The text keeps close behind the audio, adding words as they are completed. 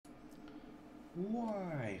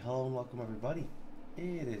Why, hello and welcome everybody.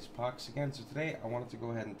 It is Pohx again. So today I wanted to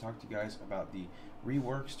go ahead and talk to you guys about the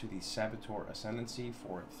reworks to the Saboteur Ascendancy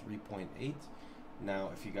for 3.8. Now,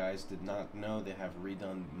 if you guys did not know, they have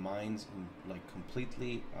redone mines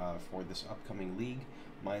completely for this upcoming league.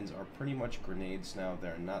 Mines are pretty much grenades now.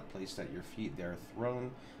 They're not placed at your feet. They're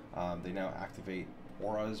thrown. They now activate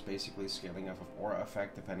auras, basically scaling off of aura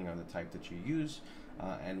effect depending on the type that you use.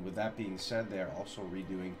 And with that being said, they are also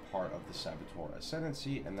redoing part of the Saboteur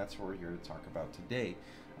Ascendancy, and that's what we're here to talk about today.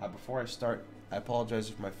 Before I start, I apologize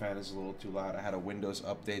if my fan is a little too loud. I had a Windows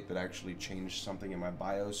update that actually changed something in my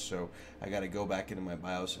BIOS, so I got to go back into my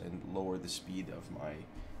BIOS and lower the speed of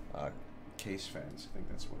my case fans. I think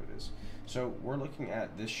that's what it is. So we're looking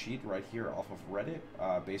at this sheet right here off of Reddit.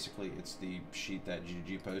 Basically, it's the sheet that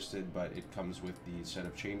GG posted, but it comes with the set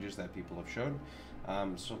of changes that people have shown.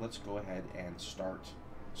 So let's go ahead and start.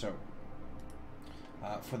 So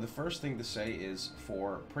for the first thing to say is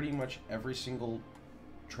for pretty much every single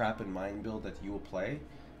trap and mine build that you will play,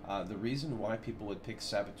 the reason why people would pick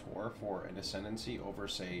Saboteur for an Ascendancy over,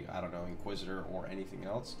 say, I don't know, Inquisitor or anything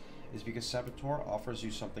else, is because Saboteur offers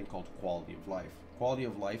you something called Quality of Life. Quality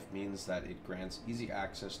of Life means that it grants easy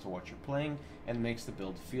access to what you're playing and makes the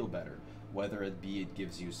build feel better. Whether it be it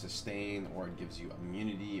gives you sustain, or it gives you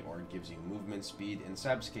immunity, or it gives you movement speed. In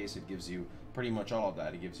Sab's case, it gives you pretty much all of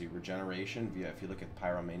that. It gives you regeneration via, if you look at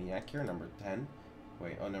Pyromaniac here, number 10.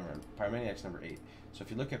 Wait, oh, never mind. Pyromaniac's number 8. So if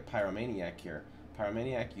you look at Pyromaniac here,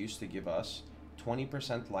 Pyromaniac used to give us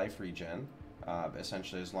 20% life regen,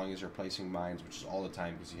 essentially as long as you're placing mines, which is all the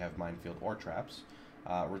time because you have minefield or traps.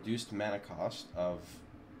 Reduced mana cost of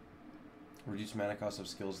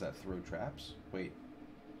skills that throw traps. Wait.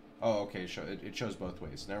 Oh, okay, it shows both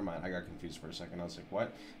ways. Never mind, I got confused for a second. I was like,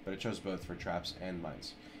 what? But it shows both for traps and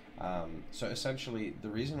mines. So essentially, the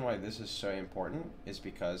reason why this is so important is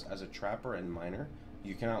because as a trapper and miner,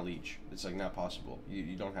 you cannot leech. It's like not possible.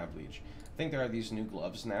 You don't have leech. I think there are these new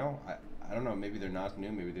gloves now. I don't know, maybe they're not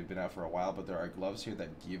new, maybe they've been out for a while, but there are gloves here that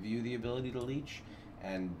give you the ability to leech.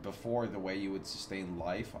 And before, the way you would sustain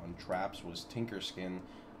life on traps was Tinker Skin,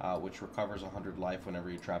 which recovers 100 life whenever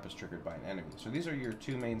your trap is triggered by an enemy. So these are your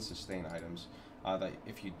two main sustain items that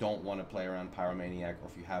if you don't want to play around Pyromaniac, or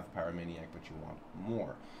if you have Pyromaniac but you want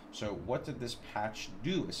more. So what did this patch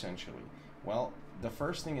do, essentially? Well, the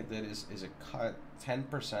first thing it did is it cut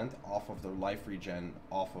 10% off of the life regen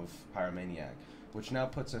off of Pyromaniac, which now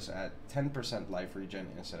puts us at 10% life regen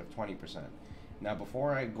instead of 20%. Now,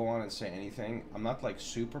 before I go on and say anything, I'm not like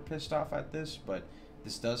super pissed off at this, but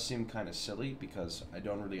this does seem kind of silly because I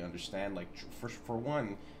don't really understand. Like, for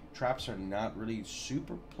one, traps are not really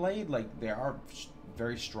super played. Like, they are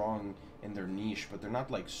very strong in their niche, but they're not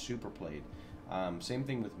like super played. Same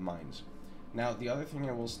thing with mines. Now, the other thing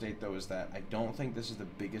I will state though is that I don't think this is the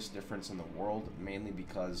biggest difference in the world, mainly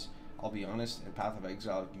because, I'll be honest, in Path of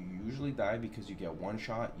Exile, you usually die because you get one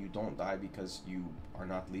shot. You don't die because you are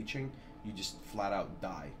not leeching. You just flat out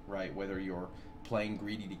die, right? Whether you're playing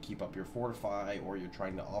greedy to keep up your fortify or you're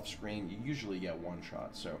trying to off screen, you usually get one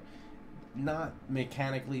shot. So not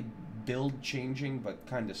mechanically build changing, but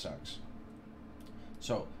kind of sucks.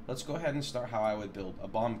 So let's go ahead and start how I would build a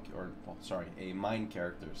a mine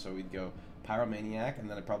character. So we'd go Pyromaniac, and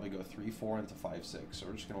then I'd probably go 3-4 into 5-6. So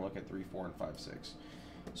we're just gonna look at 3-4 and 5-6.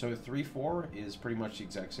 So 3-4 is pretty much the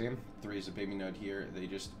exact same. 3 is a baby node here. They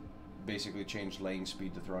just basically changed laying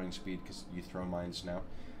speed to throwing speed because you throw mines now.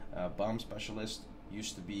 Bomb Specialist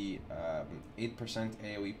used to be 8%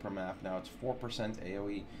 AoE per map. Now it's 4%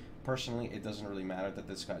 AoE. Personally, it doesn't really matter that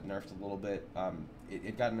this got nerfed a little bit.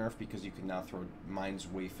 It got nerfed because you can now throw mines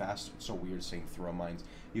way faster. It's so weird saying throw mines.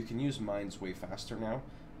 You can use mines way faster now.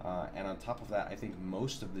 And on top of that, I think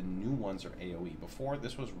most of the new ones are AoE. Before,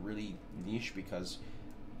 this was really niche because,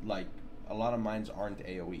 like, a lot of mines aren't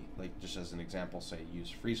AoE. Like, just as an example, say use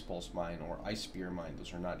Freeze Pulse Mine or Ice Spear Mine.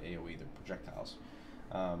 Those are not AoE, they're projectiles.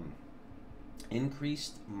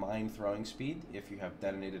 Increased mine throwing speed if you have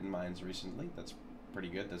detonated mines recently. That's pretty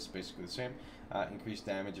good. That's basically the same. Increased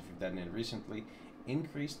damage if you've detonated recently.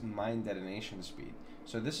 Increased mine detonation speed.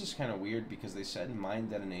 So this is kind of weird because they said mine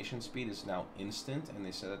detonation speed is now instant, and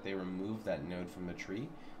they said that they removed that node from the tree.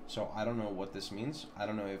 So I don't know what this means. I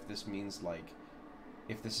don't know if this means like,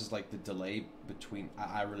 if this is like the delay between,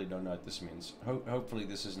 I really don't know what this means. Hopefully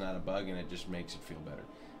this is not a bug and it just makes it feel better.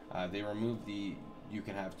 They removed the, you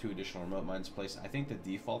can have 2 additional remote mines placed. I think the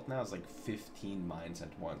default now is like 15 mines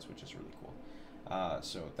at once, which is really cool.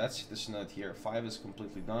 So that's this node here. 5 is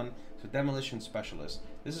completely done. So Demolition Specialist.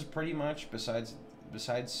 This is pretty much, besides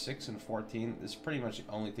 6 and 14, this is pretty much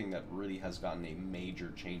the only thing that really has gotten a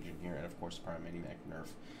major change in here, and of course Pyromaniac nerf.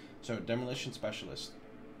 So Demolition Specialist.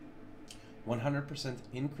 100%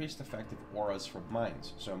 increased effective auras from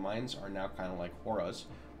mines. So mines are now kind of like auras,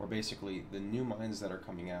 where basically the new mines that are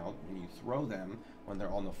coming out, when you throw them, when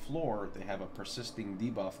they're on the floor, they have a persisting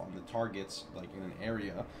debuff on the targets, like in an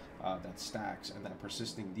area that stacks, and that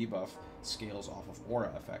persisting debuff scales off of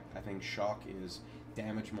aura effect. I think shock is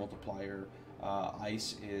damage multiplier,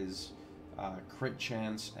 ice is crit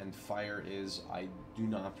chance, and fire is, I do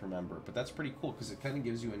not remember, but that's pretty cool because it kind of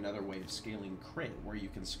gives you another way of scaling crit, where you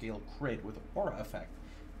can scale crit with aura effect.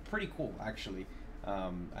 Pretty cool, actually.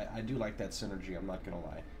 I do like that synergy, I'm not gonna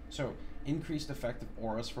lie. So, increased effective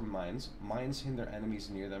auras from mines. Mines hinder enemies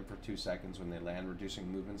near them for 2 seconds when they land,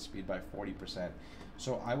 reducing movement speed by 40%.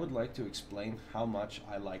 So I would like to explain how much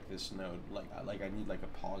I like this node. Like I need like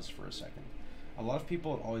a pause for a second. A lot of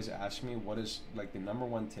people would always ask me what is like the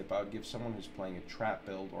 #1 tip I would give someone who's playing a trap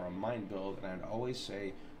build or a mine build, and I'd always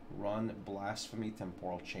say run Blasphemy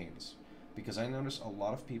Temporal Chains. Because I notice a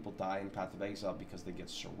lot of people die in Path of Exile because they get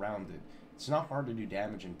surrounded. It's not hard to do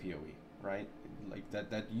damage in PoE, right? Like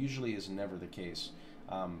that usually is never the case.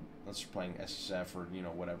 Unless you're playing SSF or, you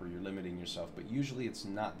know, whatever, you're limiting yourself. But usually it's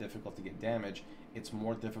not difficult to get damage, it's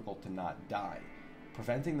more difficult to not die.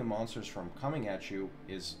 Preventing the monsters from coming at you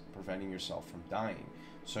is preventing yourself from dying.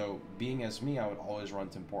 So, being as me, I would always run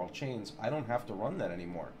Temporal Chains. I don't have to run that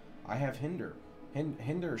anymore. I have Hinder.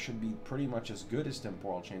 Hinder should be pretty much as good as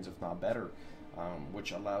Temporal Chains, if not better,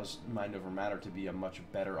 which allows Mind Over Matter to be a much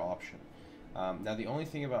better option. Now, the only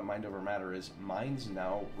thing about Mind Over Matter is mines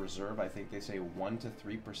now reserve, I think they say 1 to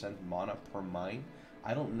 3% mana per mine.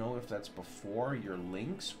 I don't know if that's before your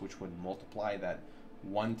links, which would multiply that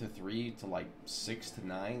 1 to 3 to like 6 to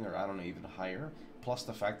 9, or I don't know, even higher, plus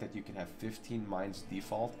the fact that you can have 15 mines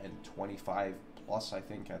default and 25 plus, I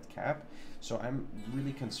think, at cap. So I'm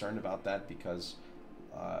really concerned about that because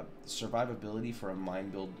survivability for a mine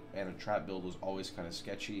build and a trap build was always kind of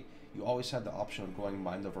sketchy. You always had the option of going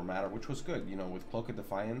Mind Over Matter, which was good. You know, with Cloak of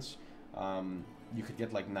Defiance, you could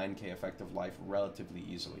get like 9k effective life relatively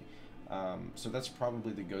easily. So that's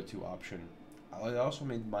probably the go-to option. It also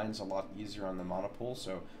made mines a lot easier on the mana pool,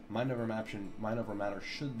 so Mind Over Matter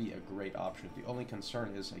should be a great option. The only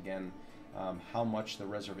concern is, again, how much the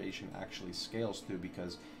reservation actually scales to,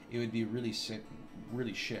 because it would be really shit,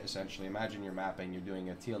 essentially. Imagine you're mapping, you're doing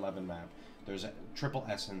a T11 map, there's a triple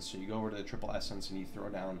essence, so you go over to the triple essence and you throw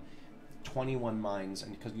down 21 mines,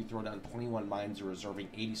 and because you throw down 21 mines, you're reserving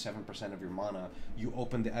 87% of your mana, you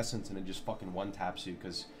open the essence and it just fucking one-taps you,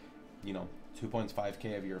 because, you know,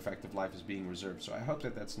 2.5k of your effective life is being reserved. So I hope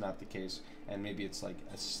that that's not the case, and maybe it's like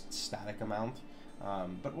a static amount,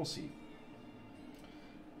 but we'll see.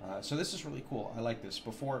 So this is really cool. I like this.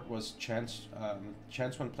 Before it was chance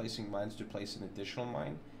when placing mines to place an additional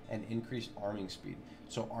mine, and increased arming speed.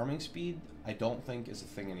 So arming speed, I don't think is a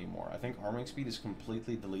thing anymore. I think arming speed is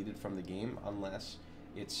completely deleted from the game unless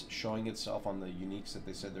it's showing itself on the uniques that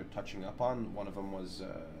they said they're touching up on. One of them was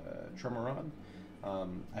Tremorod.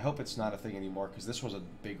 I hope it's not a thing anymore, because this was a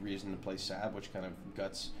big reason to play Sab, which kind of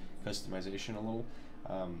guts customization a little.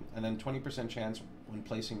 And then 20% chance when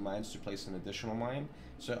placing mines to place an additional mine.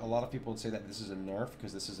 So a lot of people would say that this is a nerf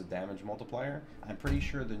because this is a damage multiplier. I'm pretty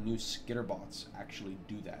sure the new skitterbots actually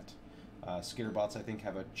do that. Skitterbots, I think,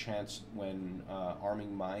 have a chance when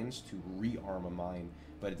arming mines to re-arm a mine,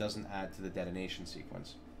 but it doesn't add to the detonation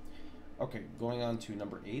sequence. Okay, going on to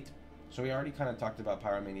number 8. So we already kind of talked about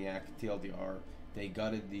Pyromaniac, TLDR. They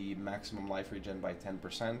gutted the maximum life regen by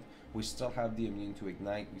 10%. We still have the immune to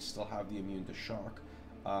Ignite. We still have the immune to Shock.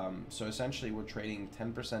 So essentially we're trading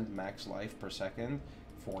 10% max life per second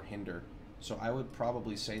for Hinder. So I would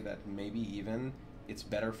probably say that maybe even it's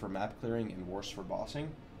better for map clearing and worse for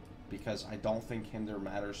bossing, because I don't think Hinder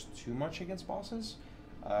matters too much against bosses.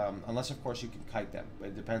 Unless, of course, you can kite them. But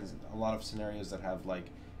it depends. A lot of scenarios that have like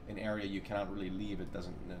an area you cannot really leave, it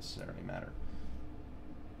doesn't necessarily matter.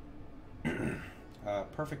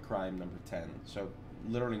 Perfect Crime, number 10. So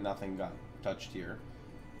literally nothing got touched here.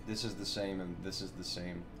 This is the same, and this is the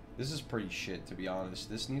same. This is pretty shit, to be honest.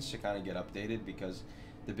 This needs to kind of get updated, because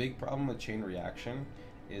the big problem with Chain Reaction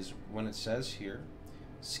is when it says here,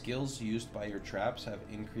 skills used by your traps have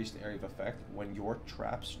increased area of effect. When your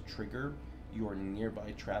traps trigger, your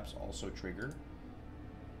nearby traps also trigger.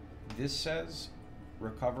 This says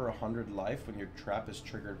recover 100 life when your trap is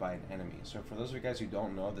triggered by an enemy. So for those of you guys who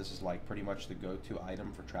don't know, this is like pretty much the go-to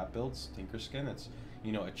item for trap builds, Tinkerskin. It's,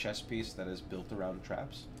 you know, a chess piece that is built around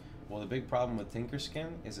traps. Well, the big problem with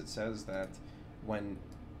Tinkerskin is it says that when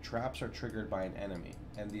traps are triggered by an enemy,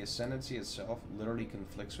 and the Ascendancy itself literally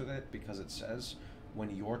conflicts with it, because it says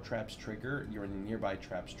when your traps trigger, your nearby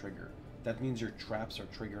traps trigger. that means your traps are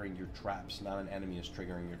triggering your traps, not an enemy is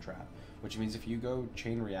triggering your trap. Which means if you go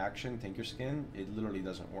chain reaction, Tinker Skin, it literally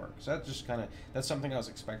doesn't work. So that's just kind of, that's something I was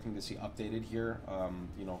expecting to see updated here,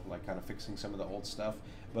 you know, like kind of fixing some of the old stuff.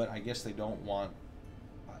 But I guess they don't want,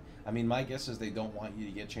 I mean, my guess is they don't want you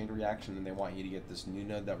to get chain reaction, and they want you to get this new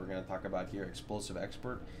node that we're going to talk about here, Explosive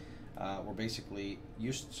Expert. We're basically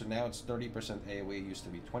used, so now it's 30% AoE, it used to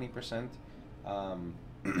be 20%.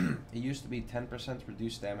 It used to be 10%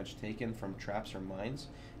 reduced damage taken from traps or mines.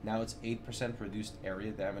 Now it's 8% reduced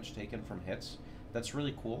area damage taken from hits. That's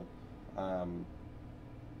really cool.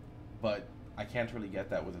 But I can't really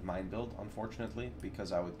get that with a mine build, unfortunately,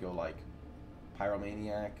 because I would go like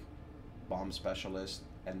Pyromaniac, Bomb Specialist,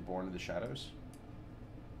 and Born of the Shadows.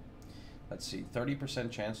 Let's see,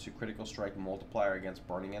 30% chance to critical strike multiplier against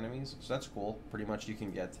burning enemies. So that's cool. Pretty much you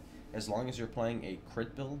can get, as long as you're playing a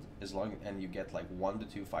crit build, and you get like 1 to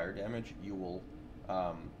 2 fire damage, you will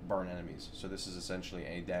burn enemies. So this is essentially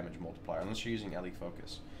a damage multiplier, unless you're using LE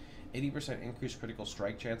Focus. 80% increased critical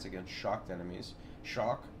strike chance against shocked enemies.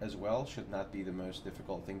 Shock as well should not be the most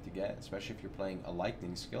difficult thing to get, especially if you're playing a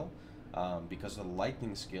lightning skill, because the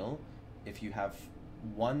lightning skill, if you have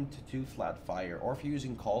 1 to 2 flat fire, or if you're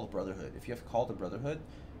using Call of Brotherhood, if you have Call of Brotherhood,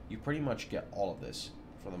 you pretty much get all of this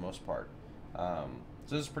for the most part.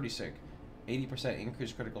 So this is pretty sick. 80%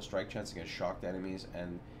 increased critical strike chance against shocked enemies,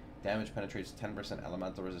 and damage penetrates 10%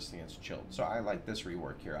 elemental resistance against chilled. So I like this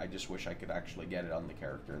rework here. I just wish I could actually get it on the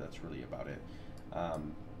character. That's really about it.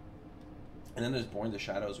 And then there's Born the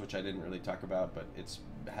Shadows, which I didn't really talk about, but it's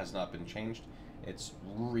has not been changed. It's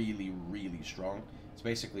really, really strong. It's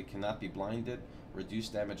basically cannot be blinded,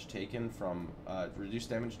 reduced damage taken from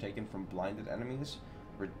blinded enemies,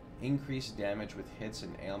 increased damage with hits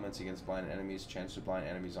and ailments against blinded enemies, chance to blind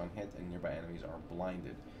enemies on hit, and nearby enemies are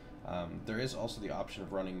blinded. There is also the option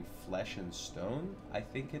of running Flesh and Stone, I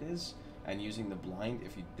think it is, and using the blind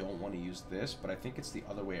if you don't want to use this, but I think it's the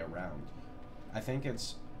other way around. I think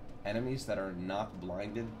it's enemies that are not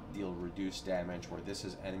blinded deal reduced damage, where this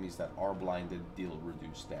is enemies that are blinded deal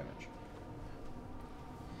reduced damage.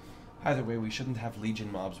 Either way, we shouldn't have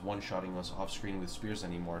Legion mobs one-shotting us off-screen with spears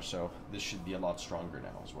anymore, so this should be a lot stronger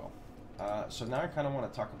now as well. So now I kind of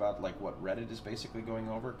want to talk about like what Reddit is basically going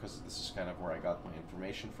over, because this is kind of where I got my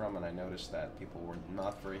information from, and I noticed that people were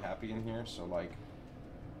not very happy in here. So like,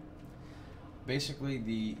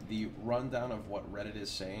 basically the rundown of what Reddit is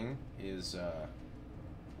saying is,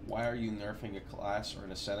 why are you nerfing a class or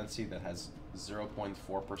an ascendancy that has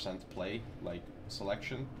 0.4% play, like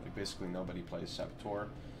selection? Like basically nobody plays Saboteur.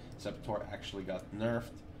 Saboteur actually got nerfed.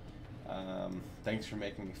 Thanks for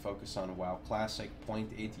making me focus on WoW Classic.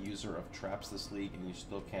 0.8 user of traps this league, and you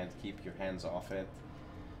still can't keep your hands off it.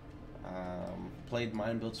 Played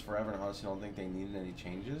mine builds forever, and honestly don't think they needed any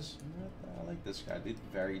changes. I like this guy. Did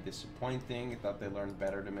very disappointing. Thought they learned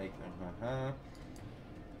better to make them.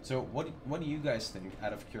 So what do you guys think,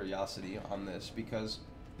 out of curiosity, on this? Because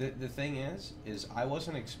the thing is I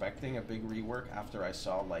wasn't expecting a big rework after I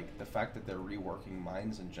saw like the fact that they're reworking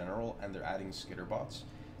mines in general and they're adding skitter bots.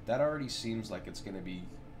 That already seems like it's going to be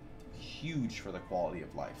huge for the quality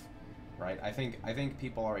of life, right? I think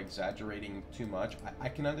people are exaggerating too much. I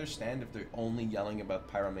can understand if they're only yelling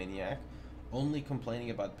about Pyromaniac. Only complaining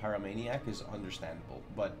about Pyromaniac is understandable,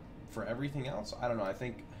 but for everything else, I don't know. I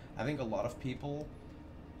think a lot of people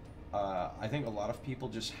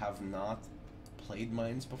just have not played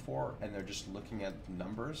mines before, and they're just looking at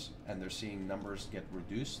numbers and they're seeing numbers get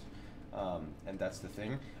reduced, and that's the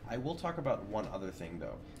thing. I will talk about one other thing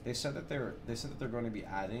though. They said that they're going to be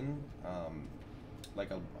adding like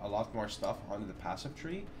a lot more stuff onto the passive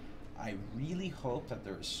tree. I really hope that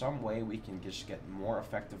there is some way we can just get more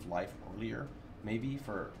effective life earlier. Maybe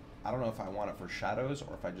for, I don't know if I want it for shadows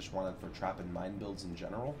or if I just want it for trap and mine builds in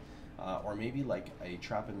general, or maybe like a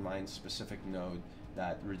trap and mine specific node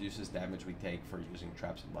that reduces damage we take for using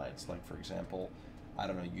traps and mines. Like for example, I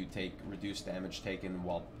don't know, you take reduced damage taken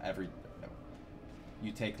while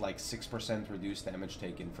you take like 6% reduced damage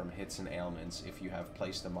taken from hits and ailments if you have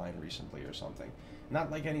placed a mine recently or something. Not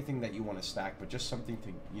like anything that you want to stack, but just something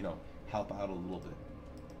to, you know, help out a little bit.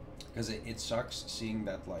 Because it sucks seeing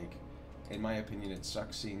that, like, in my opinion, it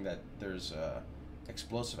sucks seeing that there's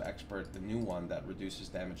Explosive Expert, the new one that reduces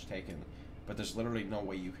damage taken, but there's literally no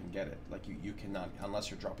way you can get it. Like you cannot, unless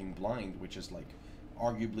you're dropping blind, which is like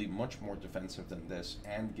arguably much more defensive than this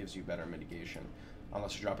and gives you better mitigation.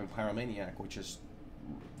 Unless you're dropping Pyromaniac, which is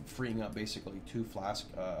freeing up basically two flask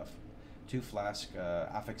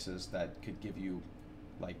affixes that could give you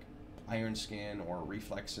like Iron Skin or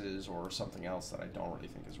reflexes or something else that I don't really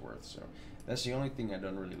think is worth. So that's the only thing I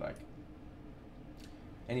don't really like.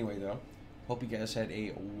 Anyway though, Hope you guys had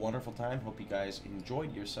a wonderful time. Hope you guys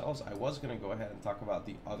enjoyed yourselves. I was going to go ahead and talk about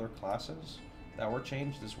the other classes that were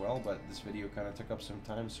changed as well, but this video kind of took up some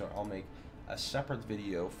time, so I'll make a separate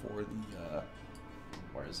video for the,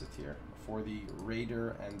 where is it here? For the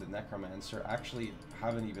Raider and the Necromancer. Actually,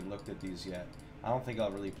 haven't even looked at these yet. I don't think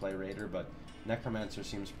I'll really play Raider, but Necromancer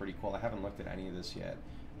seems pretty cool. I haven't looked at any of this yet.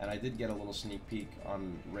 And I did get a little sneak peek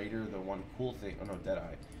on Raider. The one cool thing, oh no,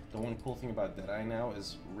 Deadeye. The one cool thing about Deadeye now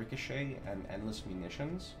is Ricochet and Endless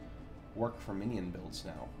Munitions work for minion builds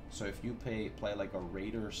now. So if you play like a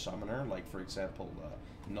Raider Summoner, like for example,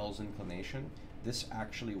 Null's Inclination, this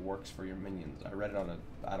actually works for your minions. I read it on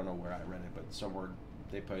I don't know where I read it, but somewhere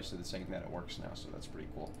they posted it saying that it works now, so that's pretty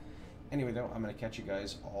cool. Anyway though, I'm going to catch you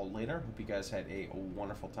guys all later. Hope you guys had a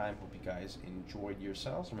wonderful time. Hope you guys enjoyed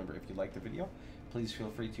yourselves. Remember, if you liked the video, please feel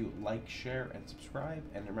free to like, share, and subscribe.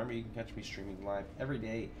 And remember, you can catch me streaming live every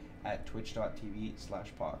day at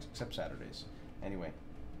twitch.tv/Pohx, except Saturdays. Anyway,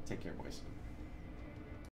 take care, boys.